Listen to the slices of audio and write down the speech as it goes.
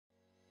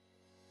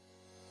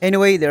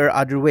Anyway, there are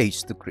other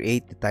ways to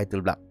create the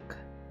title block,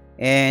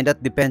 and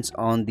that depends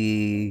on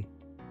the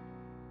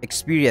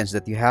experience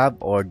that you have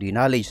or the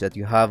knowledge that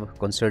you have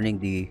concerning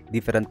the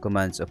different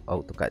commands of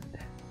AutoCAD.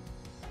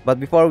 But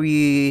before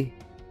we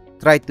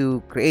try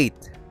to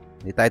create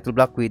the title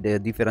block with a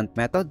different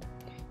method,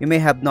 you may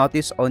have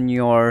noticed on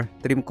your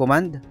trim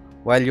command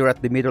while you're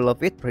at the middle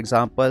of it, for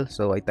example,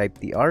 so I type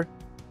TR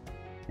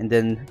and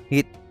then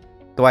hit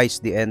twice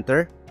the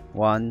enter,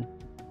 1,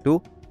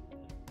 2.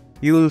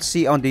 You will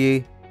see on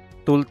the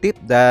tooltip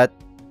that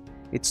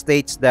it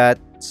states that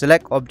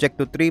select object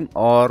to trim,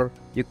 or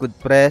you could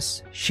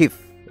press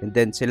shift and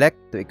then select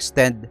to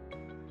extend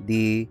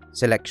the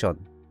selection.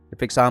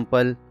 For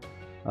example,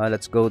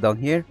 let's go down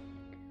here.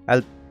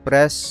 I'll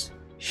press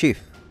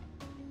shift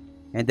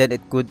and then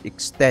it could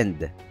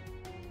extend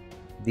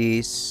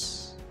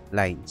these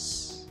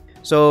lines.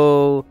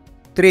 So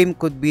trim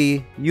could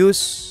be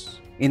used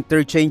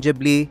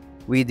interchangeably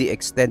with the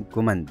extend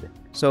command.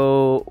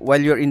 So while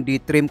you're in the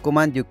trim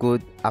command, you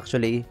could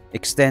actually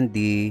extend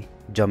the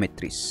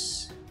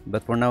geometries.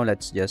 But for now,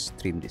 let's just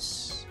trim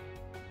this.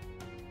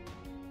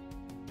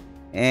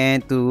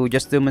 And to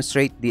just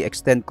demonstrate the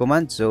extend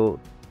command, so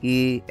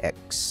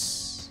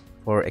EX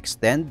for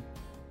extend,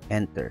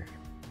 enter.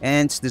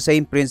 And it's the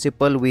same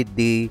principle with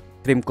the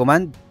trim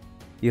command.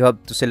 You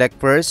have to select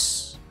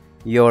first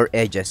your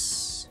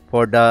edges.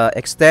 For the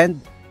extend,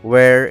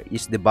 where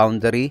is the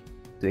boundary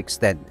to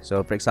extend?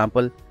 So for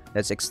example,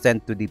 let's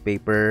extend to the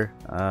paper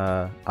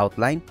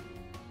outline,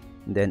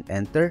 and then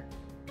enter,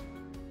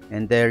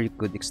 and there you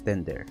could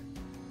extend there.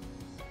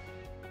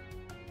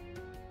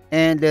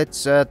 And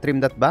let's trim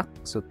that back,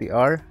 so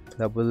TR,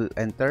 double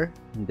enter,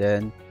 and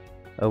then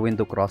a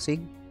window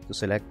crossing to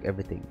select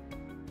everything.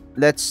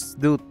 Let's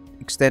do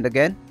extend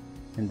again,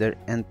 and then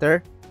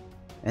enter,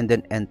 and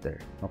then enter.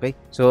 Okay,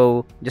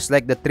 so just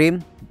like the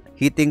trim,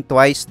 hitting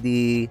twice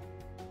the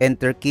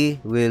enter key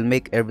will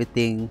make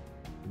everything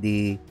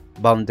the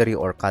boundary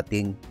or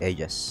cutting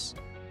edges.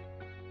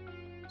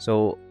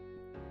 So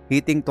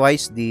hitting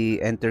twice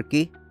the enter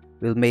key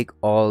will make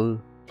all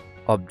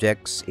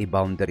objects a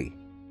boundary.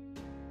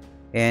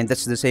 And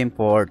that's the same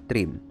for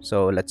trim.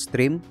 So let's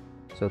trim.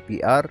 So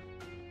TR,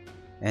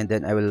 and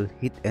then I will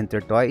hit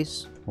enter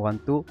twice,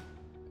 1, 2,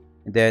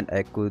 and then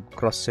I could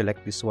cross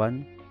select this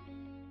one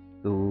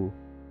to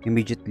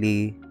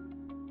immediately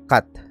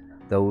cut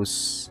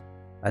those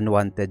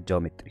unwanted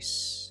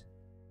geometries.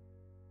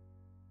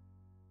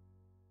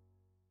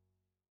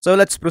 So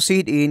let's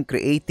proceed in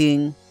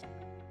creating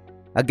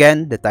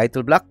again the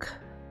title block,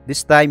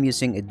 this time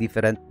using a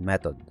different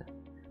method.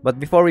 But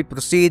before we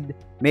proceed,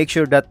 make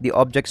sure that the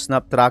object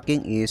snap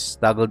tracking is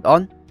toggled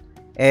on,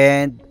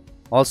 and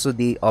also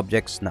the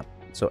object snap.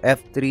 So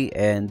F3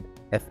 and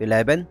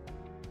F11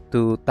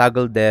 to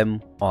toggle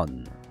them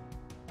on.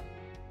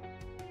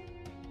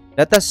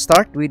 Let us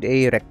start with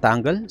a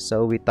rectangle.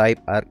 So we type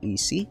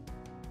REC,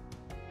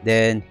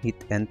 then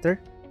hit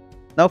enter.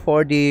 Now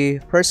for the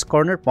first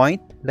corner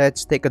point,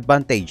 let's take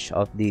advantage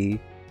of the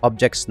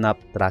object snap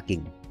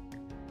tracking.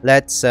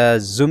 Let's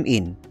zoom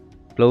in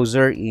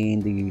closer in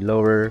the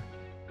lower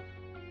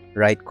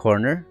right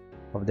corner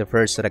of the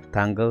first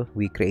rectangle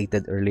we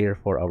created earlier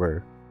for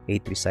our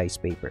A3 size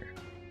paper.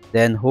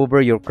 Then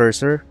hover your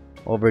cursor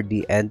over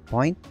the end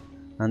point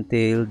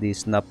until the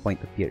snap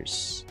point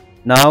appears.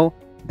 Now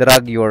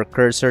drag your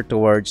cursor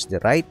towards the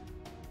right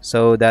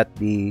so that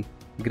the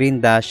green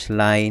dash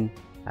line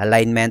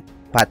alignment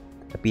path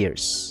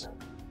appears.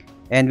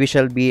 And we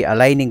shall be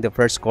aligning the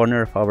first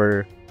corner of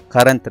our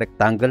current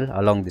rectangle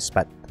along this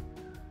path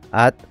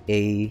at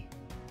a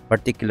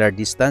particular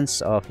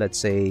distance of, let's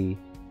say,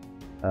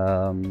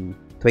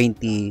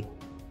 20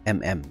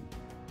 mm.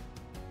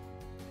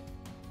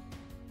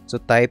 So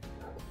type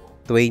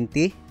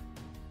 20,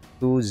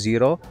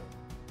 20,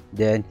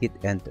 then hit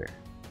enter.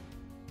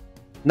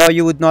 Now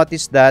you would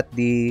notice that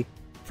the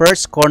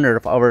first corner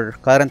of our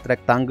current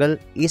rectangle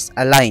is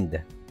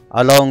aligned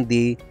along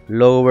the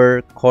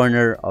lower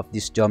corner of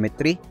this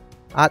geometry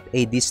at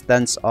a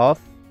distance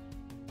of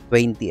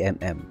 20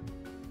 mm.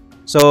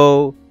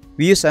 So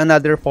we use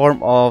another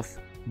form of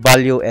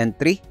value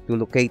entry to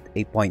locate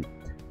a point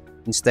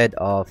instead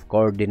of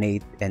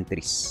coordinate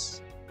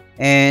entries,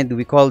 and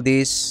we call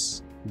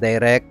this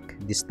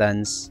direct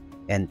distance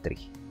entry.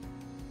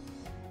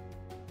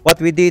 What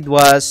we did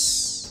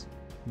was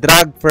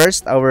drag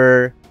first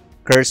our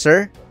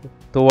cursor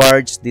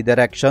towards the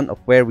direction of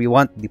where we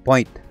want the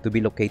point to be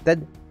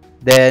located,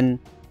 then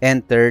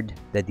entered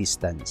the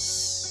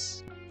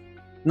distance.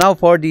 Now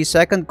for the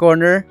second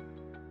corner,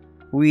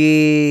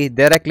 we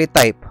directly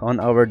type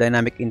on our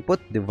dynamic input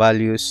the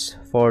values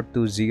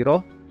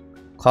 420,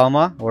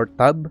 comma or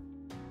tab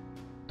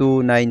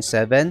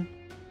 297,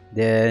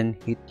 then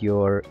hit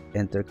your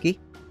enter key.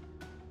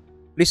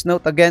 Please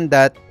note again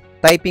that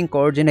typing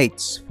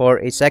coordinates for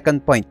a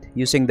second point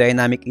using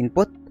dynamic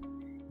input,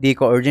 the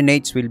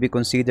coordinates will be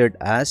considered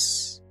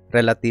as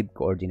relative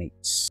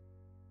coordinates.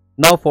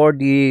 Now for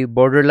the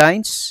border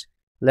lines,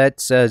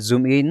 let's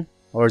zoom in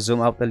or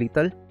zoom out a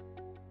little.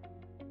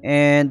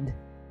 And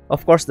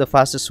Of course, the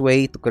fastest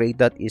way to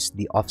create that is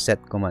the offset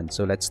command.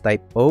 So let's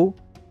type O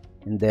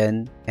and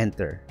then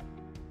enter.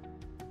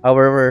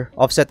 Our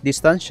offset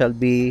distance shall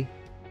be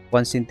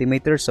 1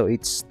 centimeter, so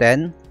it's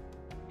 10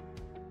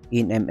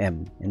 in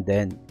mm, and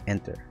then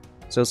enter.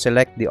 So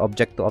select the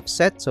object to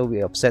offset. So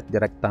we offset the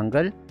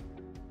rectangle.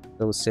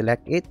 So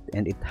select it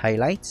and it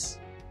highlights,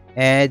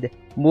 and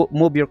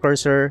move your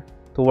cursor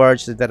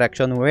towards the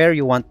direction where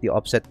you want the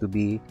offset to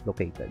be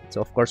located.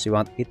 So of course you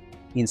want it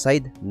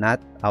inside,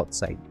 not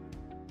outside.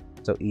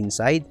 So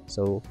inside,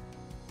 so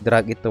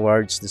drag it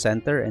towards the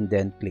center and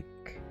then click,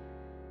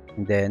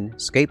 and then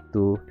escape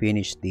to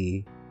finish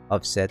the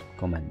offset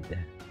command.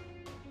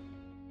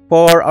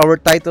 For our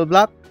title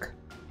block,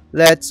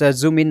 let's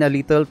zoom in a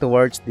little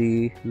towards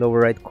the lower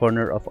right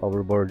corner of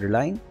our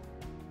borderline.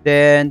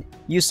 Then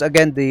use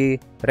again the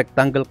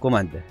rectangle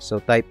command. So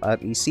type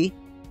REC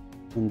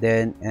and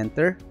then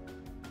enter.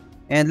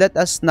 And let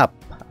us snap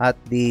at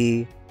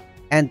the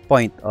end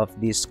point of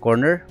this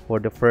corner for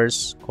the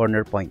first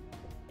corner point.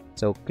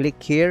 So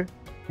click here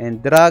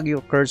and drag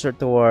your cursor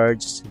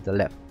towards the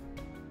left.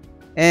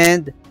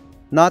 And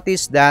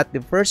notice that the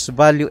first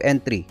value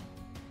entry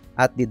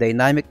at the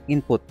dynamic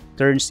input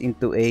turns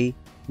into a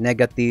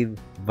negative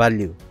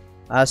value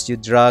as you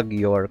drag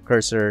your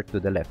cursor to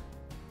the left.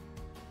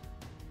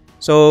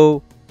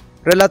 So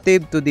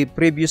relative to the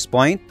previous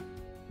point,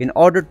 in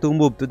order to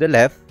move to the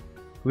left,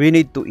 we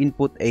need to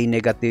input a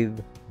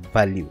negative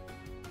value.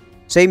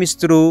 Same is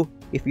true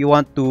if you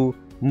want to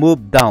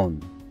move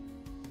down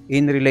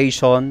in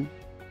relation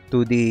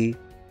to the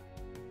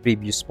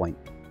previous point.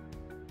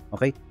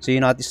 Okay, so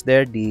you notice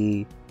there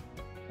the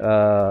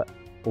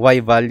y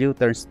value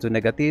turns to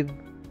negative,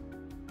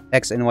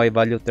 x and y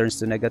value turns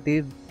to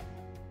negative,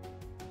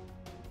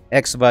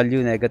 x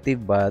value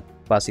negative but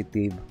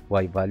positive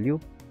y value,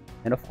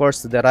 and of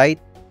course to the right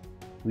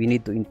we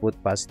need to input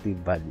positive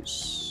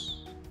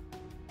values.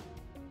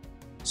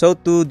 So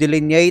to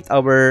delineate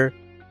our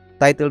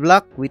title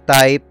block, we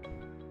type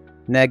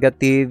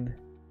negative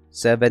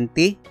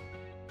 70,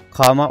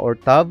 comma or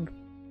tab,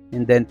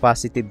 and then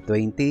positive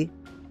 20,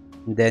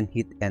 and then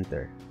hit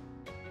enter.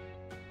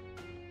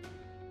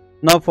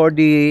 Now for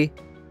the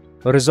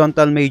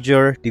horizontal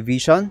major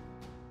division,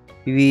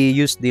 we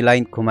use the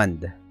line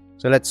command.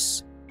 So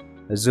let's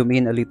zoom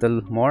in a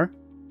little more,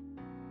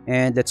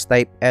 and let's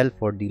type L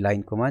for the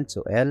line command.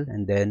 So L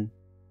and then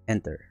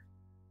enter.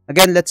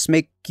 Again, let's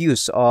make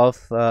use of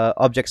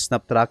object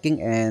snap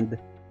tracking and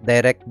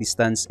direct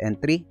distance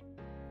entry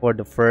for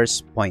the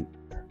first point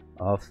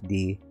of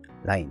the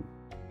line.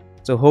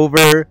 So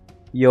hover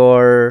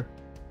your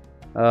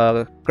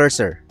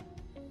cursor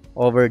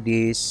over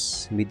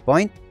this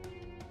midpoint,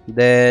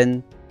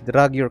 then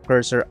drag your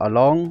cursor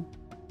along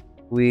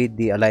with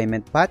the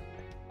alignment path,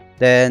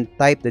 then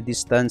type the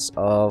distance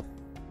of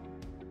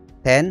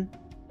 10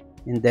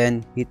 and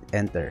then hit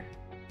enter.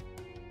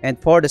 And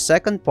for the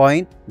second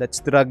point, let's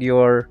drag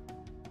your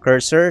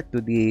cursor to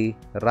the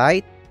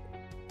right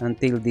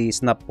until the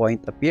snap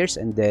point appears,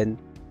 and then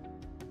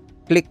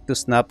click to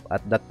snap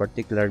at that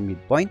particular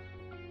midpoint.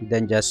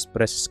 Then just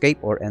press escape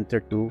or enter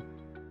to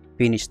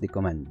finish the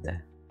command.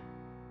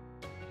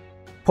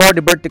 For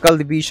the vertical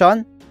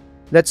division,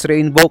 let's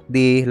re-invoke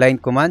the line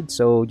command.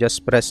 So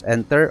just press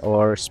enter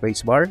or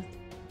spacebar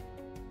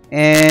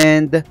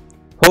and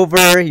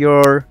hover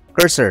your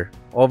cursor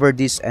over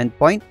this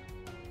endpoint,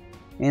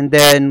 and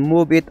then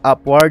move it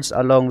upwards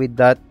along with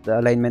that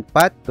alignment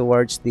path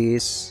towards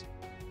this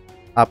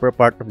upper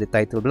part of the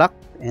title block.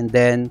 And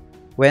then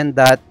when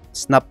that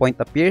snap point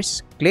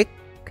appears, click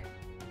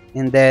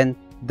and then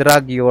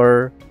drag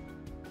your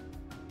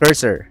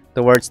cursor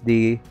towards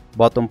the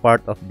bottom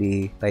part of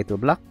the title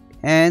block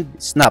and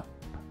snap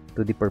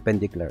to the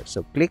perpendicular.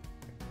 So click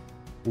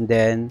and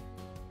then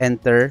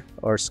enter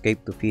or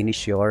escape to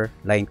finish your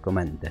line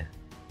command.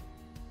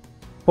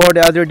 For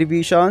the other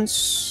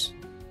divisions,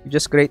 you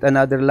just create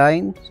another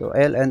line. So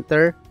L,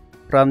 enter.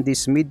 From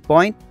this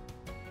midpoint,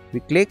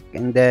 we click,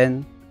 and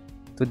then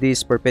to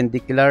this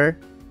perpendicular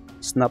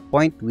snap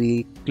point,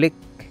 we click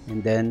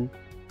and then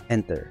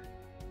enter.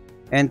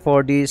 And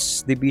for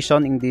this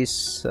division in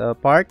this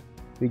part,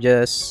 we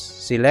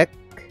just select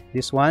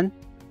this one,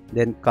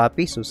 then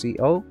copy, so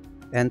CO,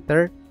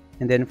 enter,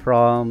 and then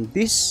from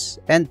this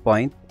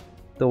endpoint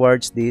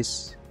towards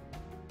this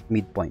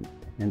midpoint,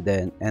 and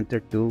then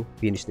enter to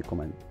finish the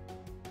command.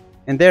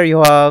 And there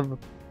you have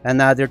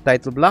another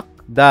title block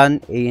done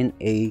in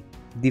a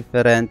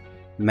different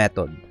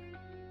method.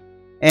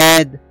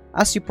 And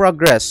as you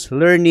progress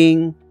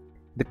learning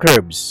the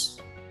curves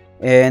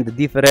and the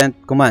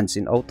different commands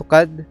in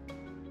AutoCAD,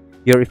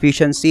 your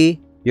efficiency,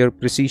 your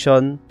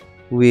precision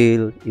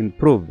will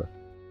improve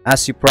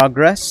as you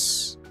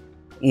progress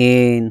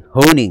in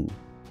honing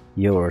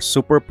your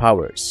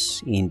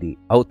superpowers in the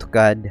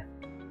AutoCAD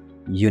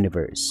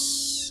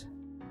universe.